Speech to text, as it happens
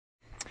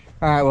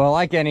All right, well,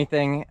 like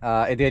anything,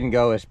 it didn't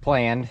go as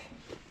planned.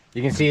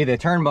 You can see the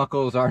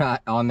turnbuckles are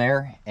not on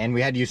there, and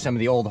we had to use some of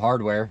the old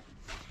hardware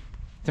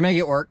to make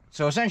it work.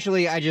 So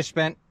essentially, I just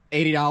spent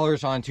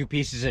 $80 on 2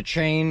 pieces of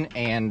chain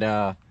and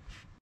well,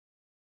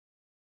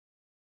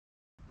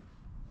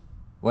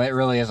 it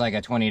really is like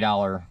a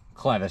 $20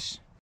 clevis.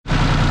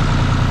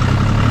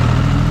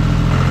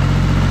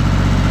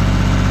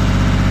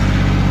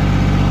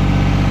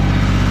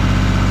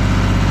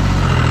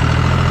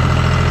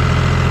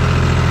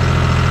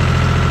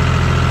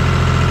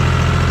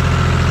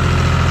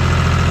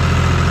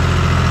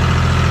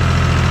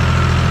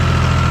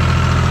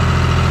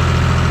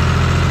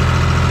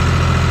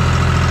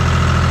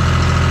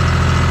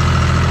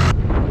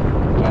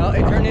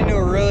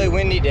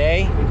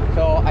 Day,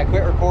 so I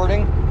quit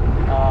recording,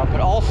 but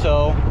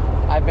also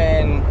I've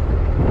been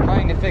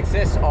trying to fix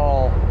this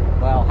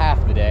well,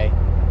 half the day.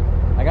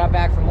 I got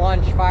back from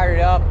lunch, fired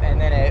it up,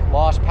 and then it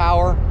lost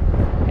power,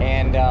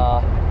 and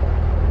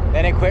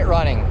then it quit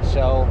running.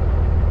 So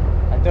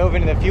I dove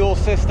into the fuel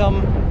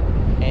system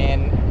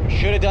and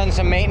should have done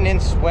some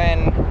maintenance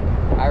when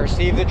I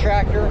received the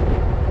tractor,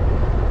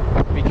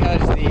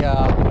 because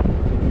the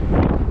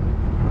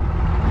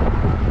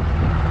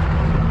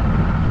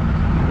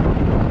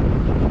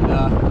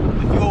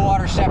fuel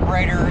water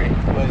separator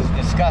was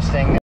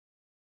disgusting.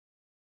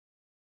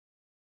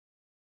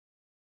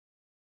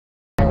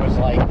 There was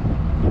like,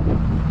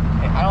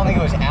 I don't think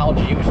it was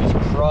algae, it was just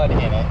crud in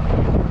it.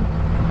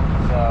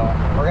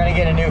 So we're gonna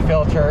get a new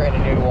filter and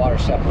a new water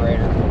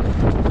separator.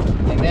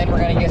 And then we're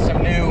gonna get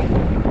some new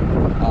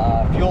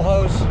fuel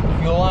hose,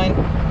 fuel line,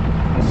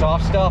 the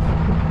soft stuff,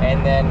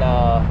 and then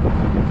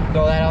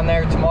throw that on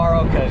there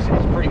tomorrow because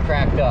it's pretty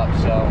cracked up.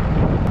 So,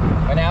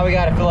 but now we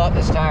gotta fill up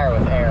this tire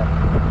with air,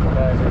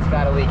 because it's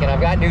got a leak. And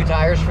I've got new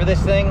tires for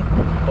this thing,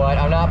 but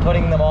I'm not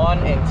putting them on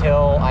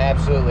until I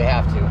absolutely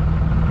have to.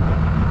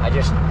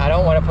 I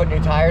don't want to put new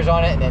tires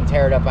on it and then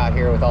tear it up out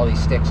here with all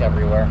these sticks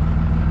everywhere.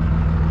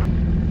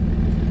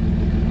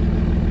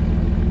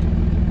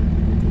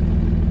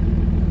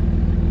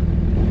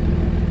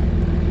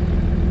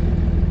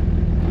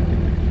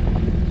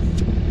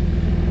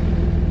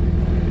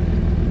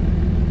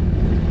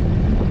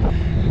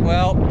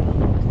 Well,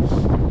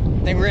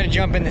 I think we're gonna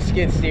jump in the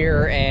skid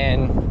steer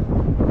and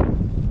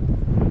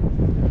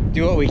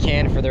do what we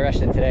can for the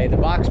rest of today. The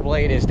box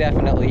blade is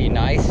definitely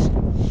nice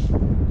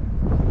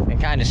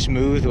and kind of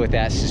smooth with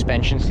that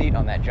suspension seat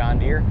on that John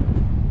Deere,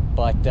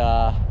 but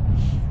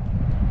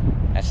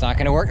that's not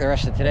going to work the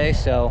rest of today.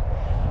 So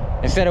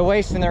instead of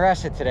wasting the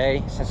rest of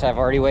today, since I've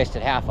already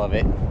wasted half of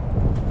it,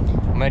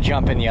 I'm going to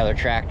jump in the other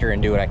tractor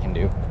and do what I can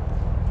do.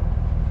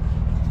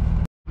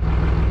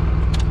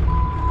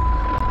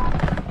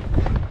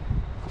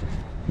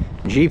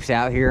 Jeep's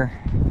out here.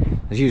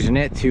 I was using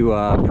it to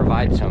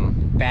provide some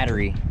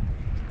battery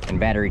and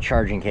battery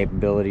charging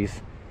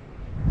capabilities.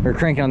 We were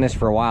cranking on this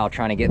for a while,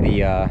 trying to get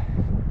the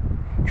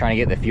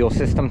fuel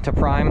system to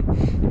prime,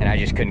 and I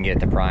just couldn't get it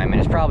to prime. And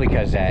it's probably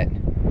because that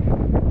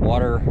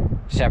water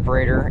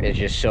separator is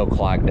just so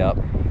clogged up.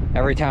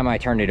 Every time I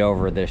turned it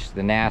over, the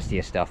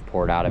nastiest stuff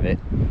poured out of it.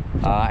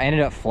 I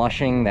ended up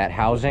flushing that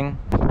housing.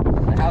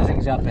 The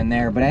housing's up in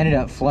there, but I ended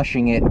up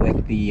flushing it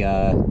with the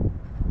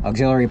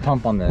auxiliary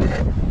pump on the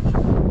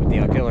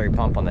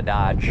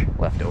Dodge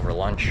left over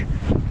lunch.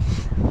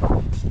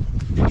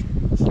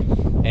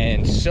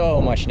 And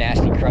so much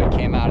nasty crud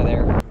came out of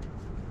there.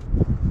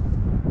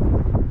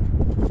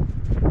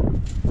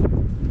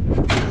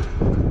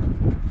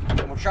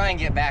 We'll try and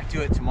get back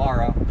to it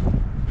tomorrow,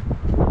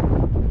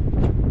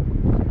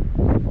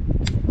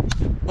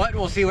 but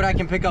we'll see what I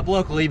can pick up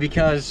locally,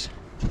 because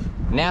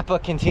Napa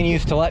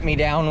continues to let me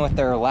down with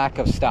their lack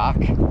of stock,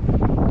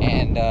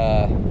 and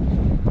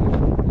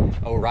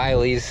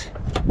O'Reilly's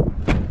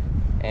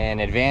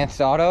and Advanced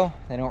Auto,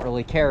 they don't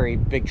really carry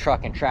big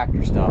truck and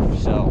tractor stuff.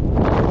 So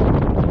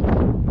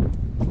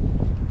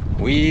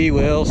we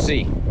will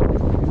see.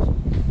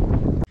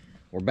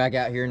 We're back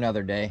out here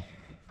another day.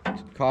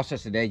 It cost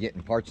us a day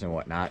getting parts and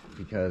whatnot,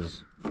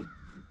 because I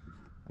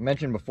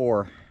mentioned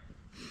before,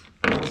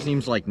 it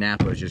seems like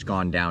Napa's just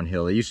gone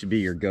downhill. It used to be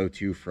your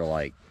go-to for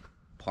like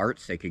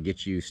parts. They could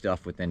get you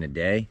stuff within a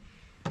day.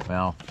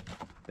 Well,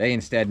 they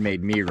instead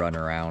made me run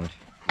around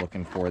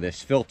looking for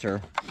this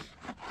filter.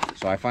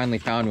 So I finally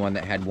found one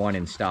that had one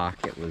in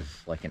stock. It was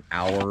like an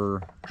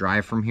hour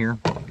drive from here.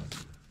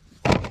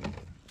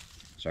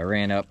 So I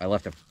ran up, I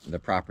left the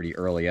property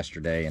early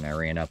yesterday, and I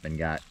ran up and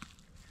got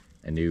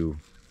a new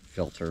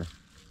filter.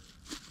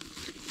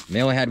 And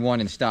they only had one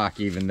in stock,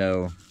 even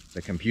though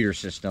the computer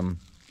system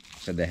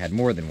said they had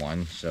more than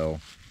one. So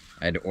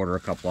I had to order a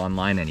couple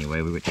online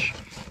anyway, which,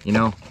 you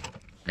know,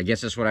 I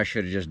guess that's what I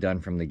should have just done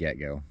from the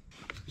get-go.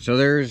 So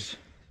there's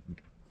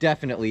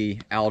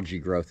definitely algae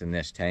growth in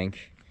this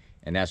tank,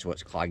 and that's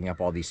what's clogging up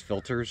all these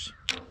filters.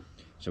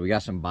 So we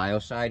got some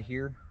biocide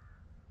here,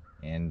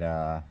 and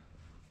it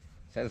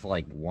says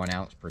like 1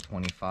 ounce per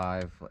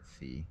 25, let's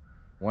see,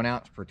 1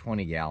 ounce per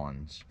 20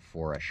 gallons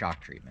for a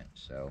shock treatment.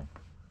 So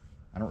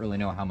I don't really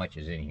know how much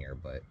is in here,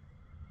 but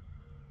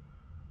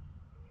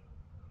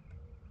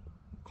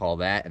call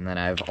that. And then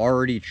I've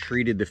already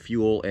treated the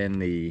fuel in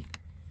the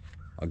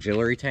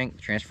auxiliary tank,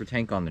 transfer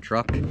tank on the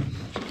truck.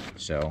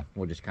 So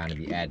we'll just kind of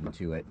be adding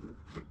to it.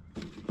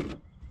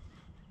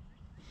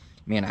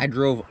 Man, I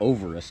drove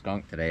over a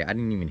skunk today. I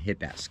didn't even hit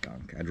that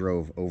skunk. I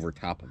drove over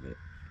top of it.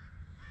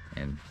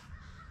 And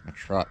my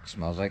truck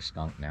smells like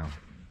skunk now.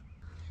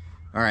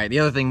 All right, the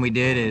other thing we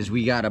did is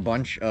we got a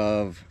bunch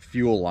of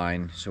fuel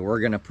line. So we're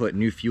gonna put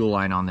new fuel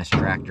line on this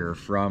tractor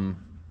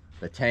from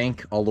the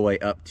tank all the way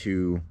up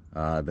to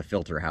the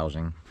filter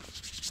housing.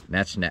 And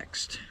that's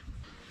next.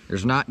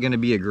 There's not gonna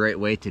be a great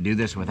way to do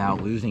this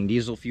without losing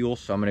diesel fuel,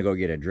 so I'm gonna go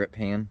get a drip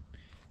pan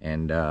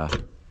and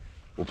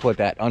we'll put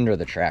that under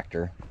the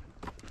tractor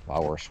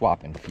while we're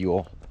swapping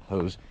fuel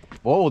hose.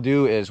 What we'll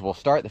do is we'll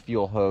start the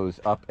fuel hose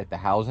up at the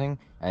housing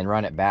and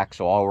run it back,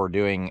 so all we're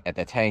doing at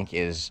the tank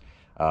is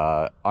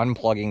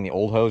unplugging the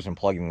old hose and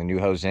plugging the new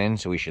hose in.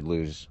 So we should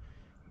lose,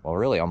 well,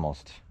 really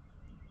almost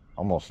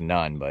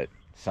none, but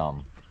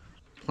some.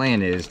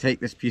 Plan is take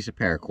this piece of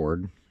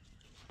paracord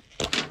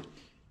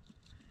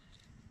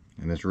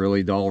and this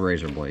really dull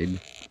razor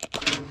blade,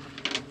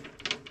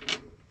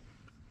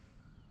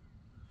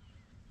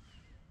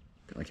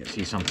 feel like I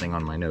see something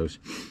on my nose.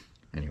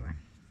 Anyway,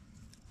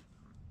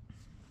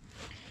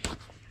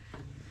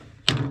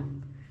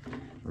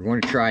 we're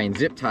going to try and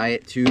zip tie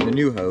it to the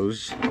new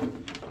hose.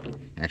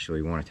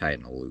 Actually, we want to tie it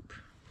in a loop.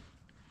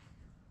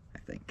 I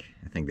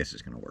think this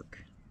is going to work.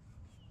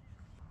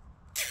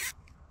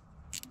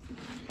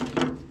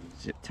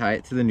 Zip tie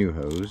it to the new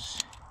hose.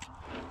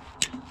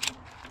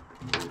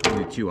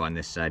 Do 2 on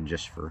this side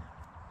just for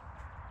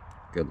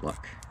good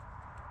luck.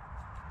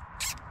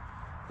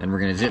 Then we're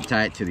going to zip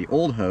tie it to the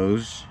old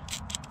hose.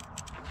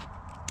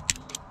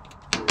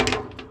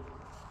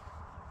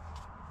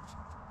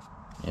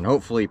 And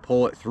hopefully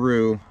pull it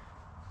through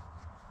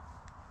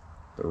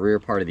the rear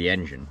part of the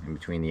engine, in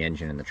between the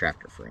engine and the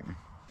tractor frame.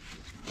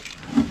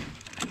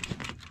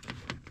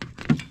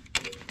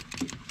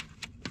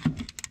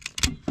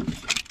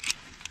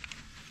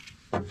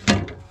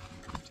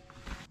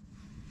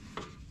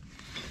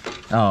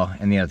 Oh,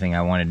 and the other thing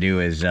I want to do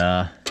is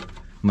I'm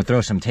gonna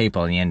throw some tape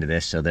on the end of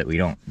this so that we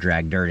don't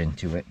drag dirt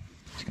into it.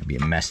 It's gonna be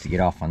a mess to get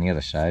off on the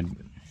other side,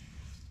 but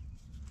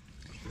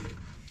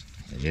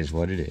it is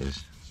what it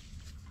is.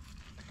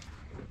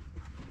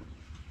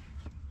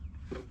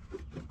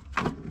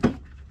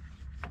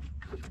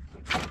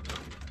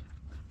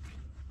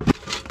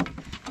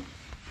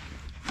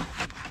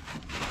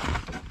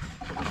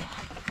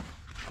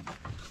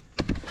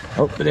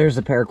 Oh, but there's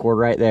the paracord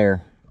right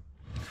there.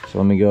 So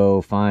let me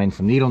go find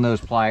some needle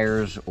nose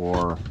pliers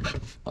or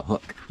a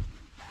hook.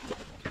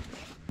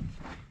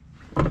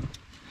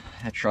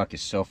 That truck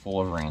is so full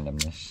of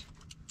randomness.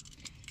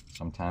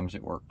 Sometimes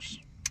it works.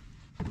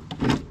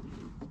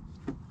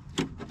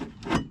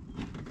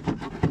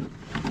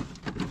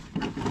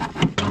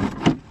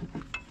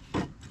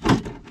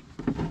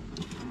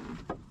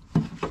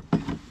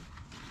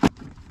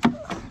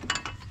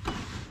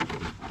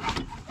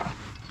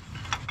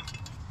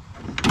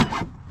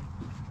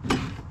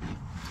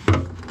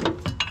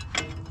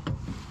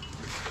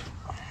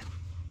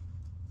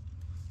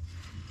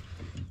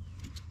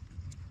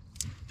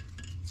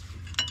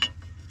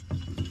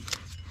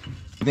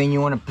 Then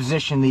you want to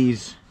position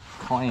these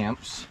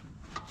clamps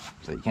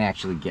so you can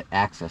actually get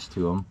access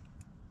to them,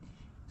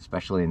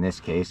 especially in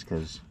this case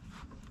because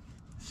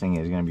this thing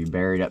is going to be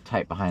buried up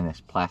tight behind this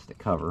plastic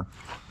cover.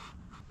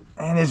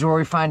 And this is where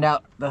we find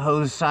out the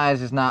hose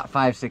size is not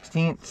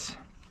 5/16.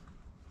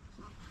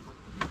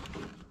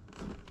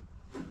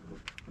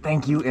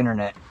 Thank you,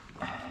 internet.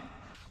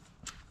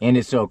 And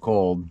it's so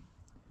cold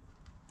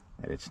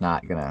that it's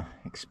not going to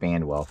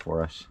expand well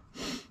for us.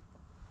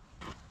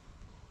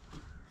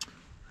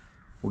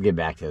 We'll get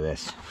back to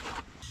this.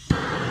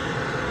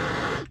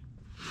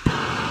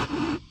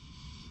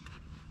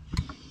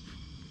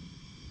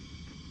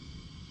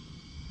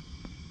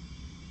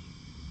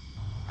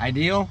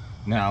 Ideal?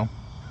 No.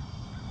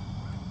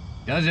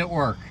 Does it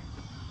work?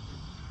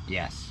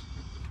 Yes.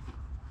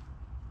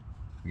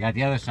 We got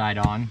the other side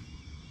on.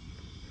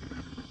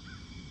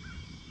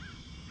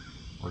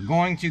 We're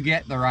going to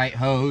get the right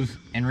hose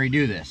and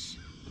redo this.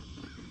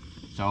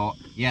 So,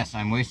 yes,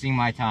 I'm wasting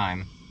my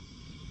time.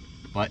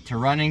 But to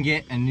run and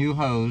get a new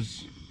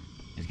hose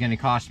is going to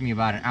cost me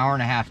about an hour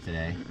and a half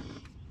today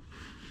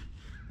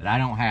that I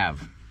don't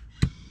have.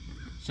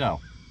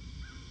 So,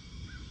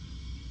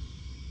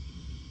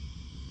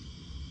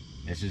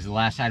 this is the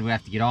last side we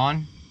have to get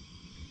on,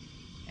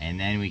 and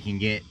then we can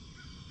get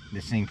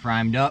this thing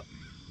primed up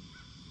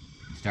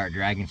and start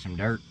dragging some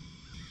dirt.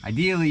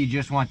 Ideally, you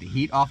just want the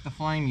heat off the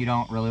flame. You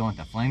don't really want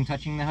the flame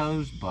touching the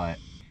hose, but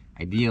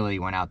ideally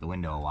went out the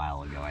window a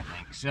while ago, I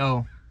think.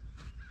 So,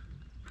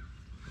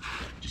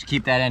 just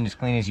keep that end as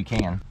clean as you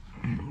can.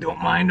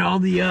 Don't mind all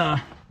the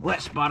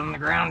wet spot on the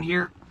ground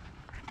here.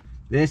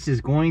 This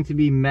is going to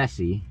be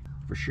messy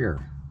for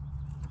sure.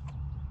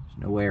 There's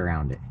no way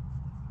around it.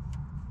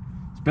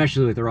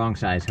 Especially with the wrong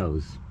size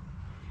hose.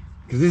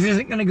 Because this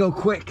isn't going to go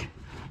quick.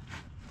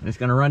 It's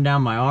going to run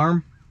down my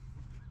arm.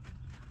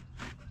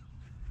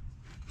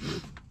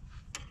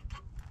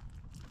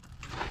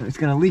 It's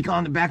gonna leak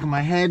on the back of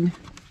my head.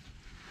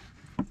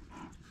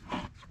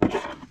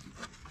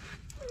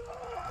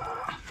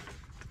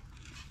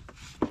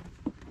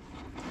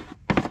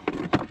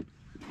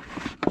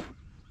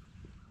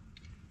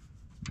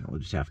 We'll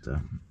just have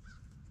to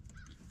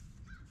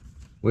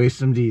waste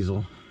some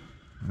diesel.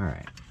 All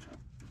right.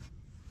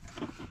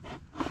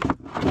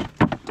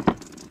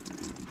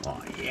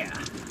 Oh yeah.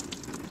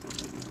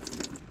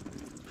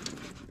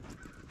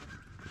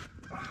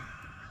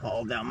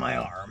 All down my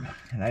arm,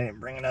 and I didn't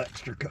bring an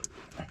extra coat.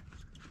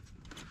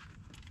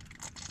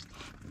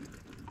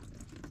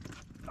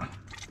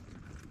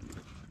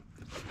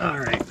 All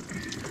right.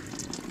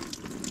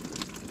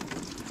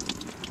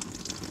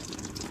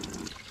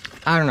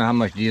 I don't know how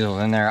much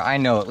diesel's in there. I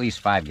know at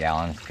least 5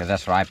 gallons because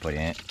that's what I put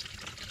in it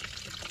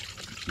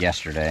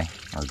yesterday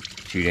or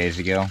 2 days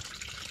ago,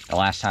 the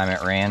last time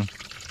it ran.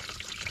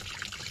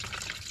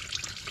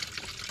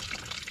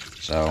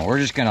 So we're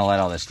just gonna let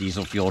all this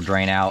diesel fuel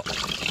drain out.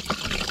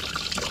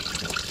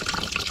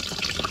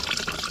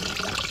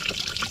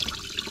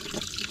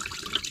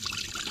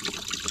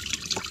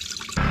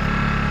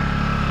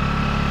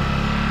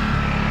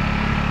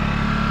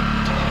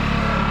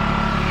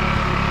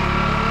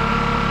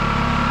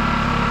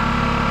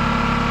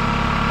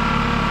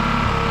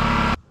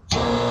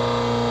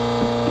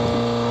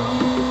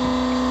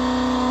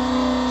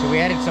 We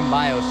added some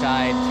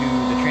biocide to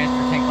the transfer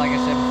tank like I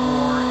said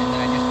before, and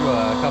then I just threw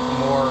a couple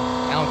more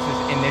ounces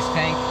in this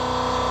tank.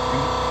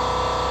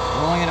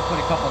 We're only going to put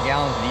a couple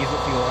gallons of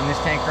diesel fuel in this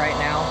tank right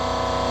now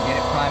to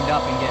get it primed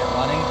up and get it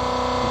running,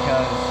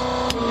 because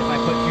if I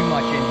put too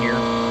much in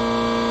here,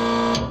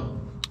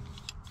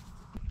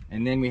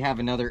 and then we have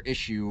another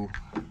issue,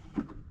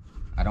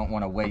 I don't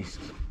want to waste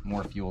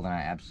more fuel than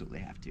I absolutely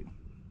have to.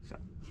 So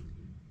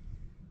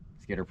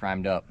let's get her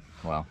primed up.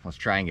 Well, let's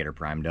try and get her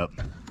primed up.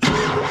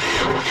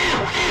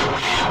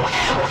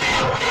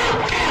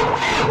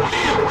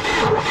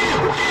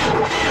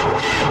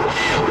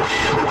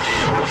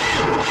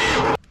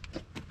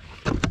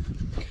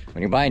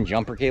 When you're buying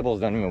jumper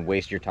cables, don't even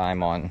waste your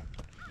time on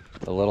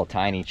the little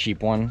tiny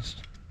cheap ones.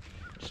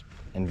 Just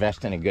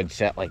invest in a good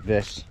set like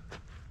this.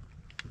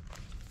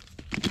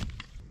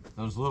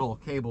 Those little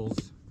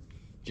cables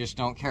just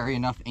don't carry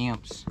enough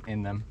amps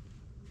in them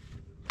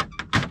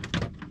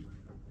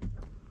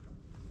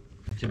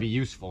to be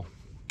useful.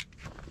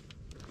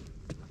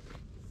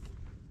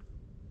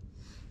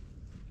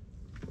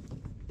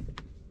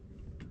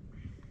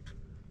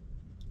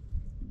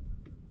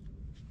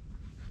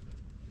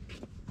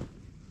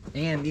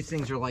 And these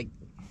things are like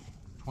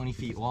 20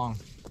 feet long.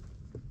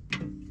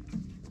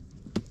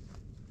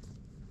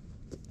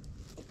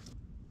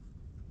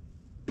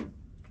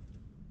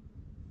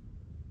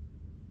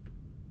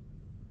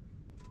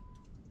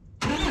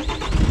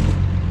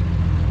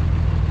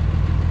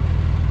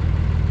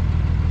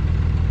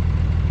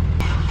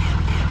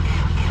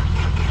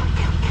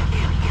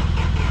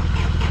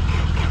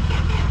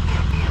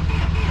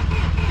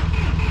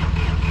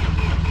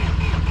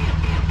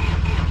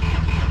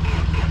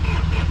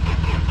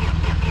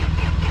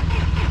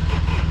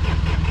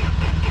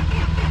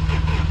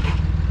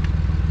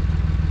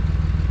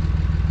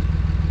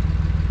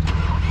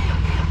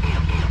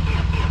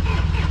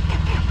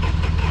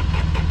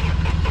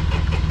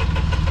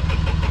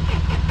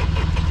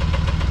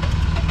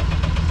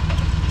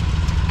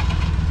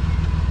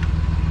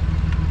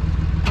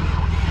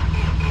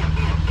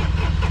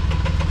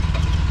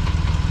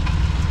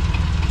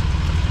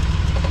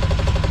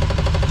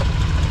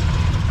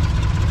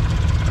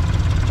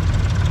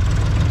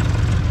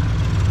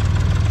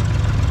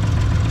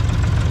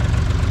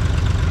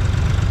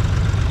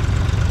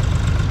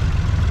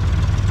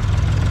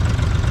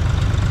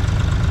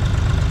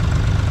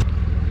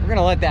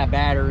 Let that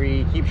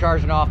battery keep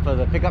charging off of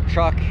the pickup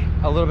truck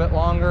a little bit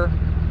longer,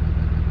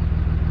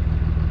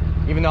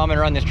 even though I'm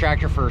gonna run this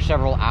tractor for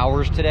several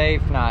hours today,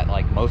 if not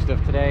like most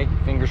of today,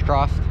 fingers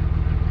crossed.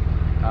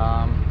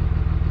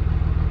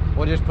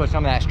 We'll just put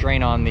some of that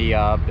strain on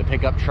the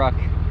pickup truck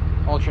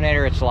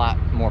alternator. It's a lot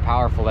more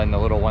powerful than the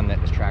little one that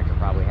this tractor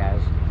probably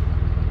has.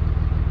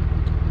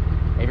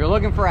 If you're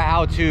looking for a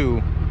how-to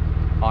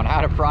on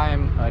how to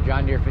prime a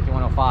John Deere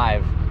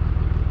 5105,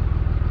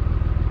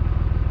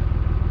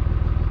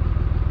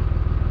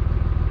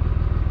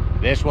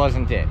 this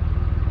wasn't it.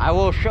 I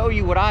will show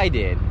you what I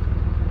did.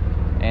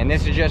 And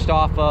this is just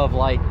off of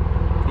like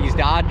these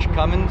Dodge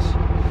Cummins.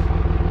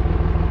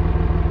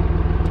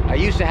 I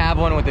used to have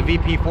one with the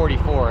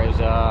VP44. It was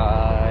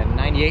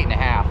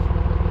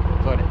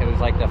 98.5. So it was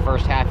like the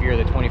first half year of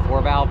the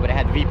 24 valve, but it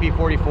had the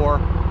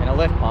VP44 and a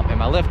lift pump. And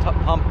my lift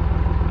pump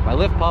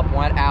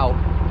went out.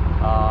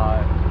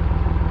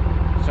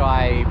 So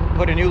I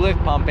put a new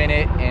lift pump in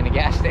it in a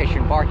gas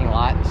station parking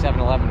lot.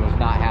 7-Eleven was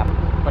not happy.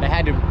 But I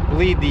had to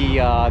bleed the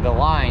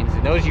lines,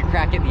 and those you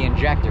crack at the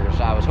injector.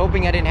 So I was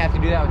hoping I didn't have to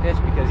do that with this,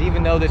 because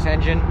even though this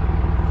engine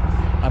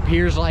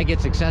appears like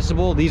it's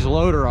accessible, these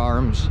loader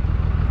arms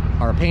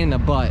are a pain in the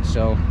butt.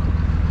 So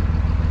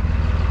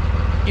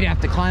you'd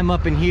have to climb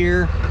up in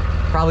here,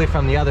 probably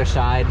from the other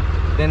side.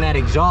 Then that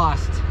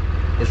exhaust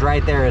is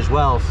right there as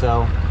well.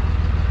 So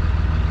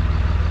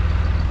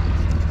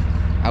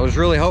I was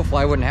really hopeful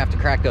I wouldn't have to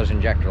crack those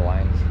injector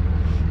lines.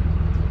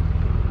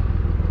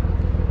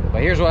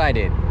 But here's what I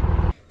did.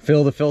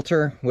 Fill the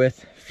filter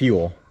with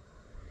fuel.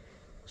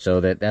 So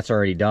that's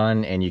already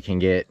done, and you can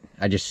get,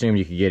 I just assumed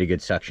you could get a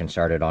good suction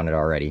started on it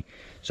already.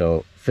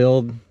 So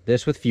filled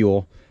this with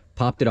fuel,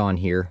 popped it on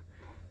here.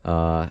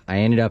 I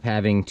ended up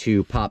having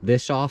to pop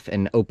this off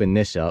and open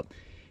this up.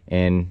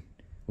 And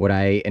what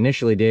I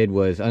initially did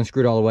was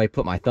unscrewed all the way,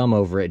 put my thumb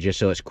over it just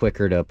so it's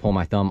quicker to pull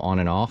my thumb on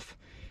and off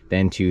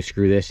than to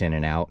screw this in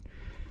and out.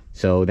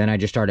 So then I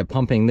just started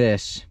pumping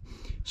this.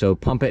 So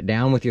pump it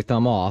down with your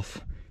thumb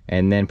off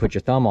and then put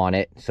your thumb on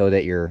it so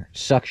that you're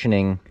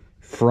suctioning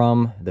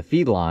from the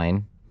feed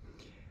line.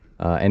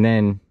 And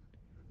then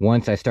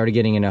once I started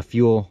getting enough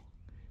fuel,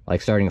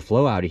 like starting to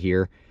flow out of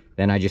here,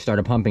 then I just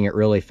started pumping it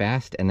really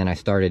fast, and then I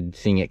started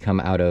seeing it come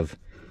out of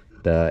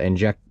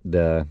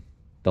the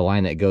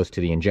line that goes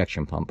to the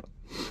injection pump.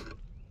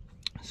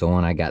 So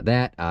when I got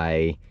that,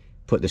 I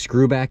put the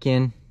screw back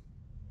in,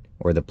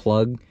 or the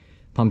plug,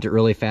 pumped it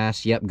really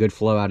fast. Yep, good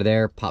flow out of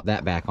there. Pop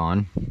that back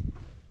on.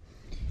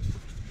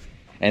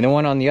 And the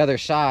one on the other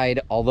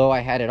side, although I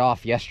had it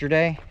off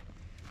yesterday,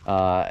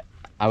 I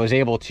was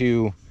able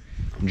to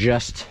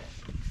just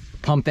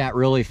pump that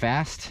really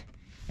fast.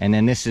 And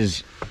then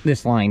this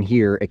line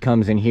here, it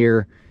comes in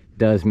here,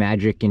 does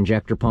magic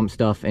injector pump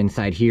stuff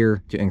inside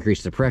here to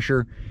increase the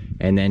pressure,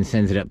 and then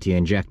sends it up to the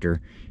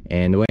injector.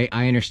 And the way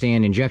I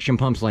understand injection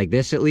pumps like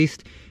this, at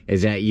least,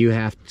 is that you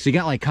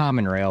got like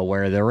common rail,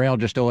 where the rail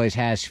just always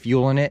has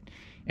fuel in it,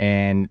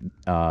 and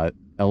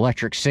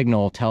electric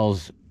signal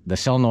tells the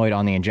solenoid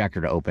on the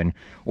injector to open.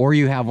 Or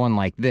you have one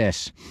like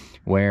this,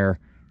 where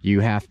you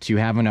have to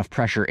have enough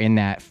pressure in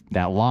that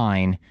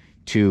line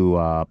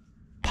to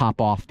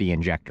pop off the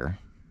injector.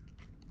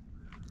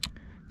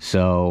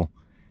 So,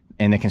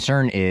 and the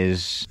concern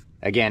is,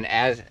 again,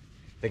 as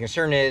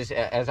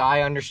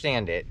I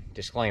understand it,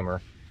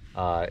 disclaimer,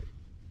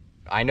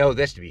 I know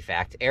this to be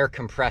fact, air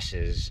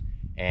compresses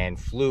and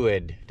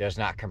fluid does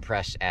not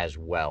compress as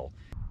well.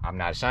 I'm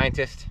not a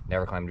scientist,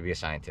 never claimed to be a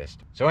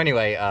scientist. So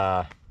anyway,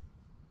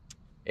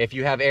 if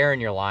you have air in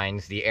your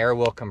lines, the air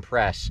will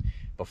compress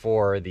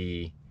before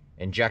the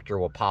injector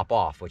will pop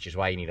off, which is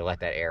why you need to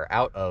let that air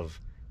out of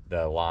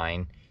the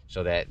line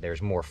so that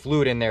there's more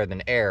fluid in there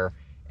than air,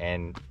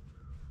 and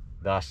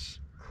thus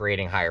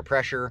creating higher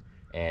pressure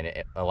and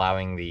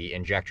allowing the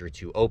injector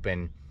to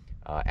open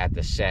at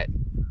the set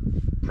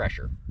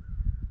pressure.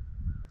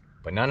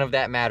 But none of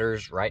that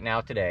matters right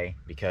now today,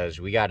 because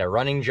we got a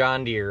running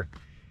John Deere,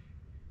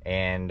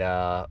 and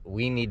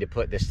we need to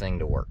put this thing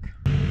to work.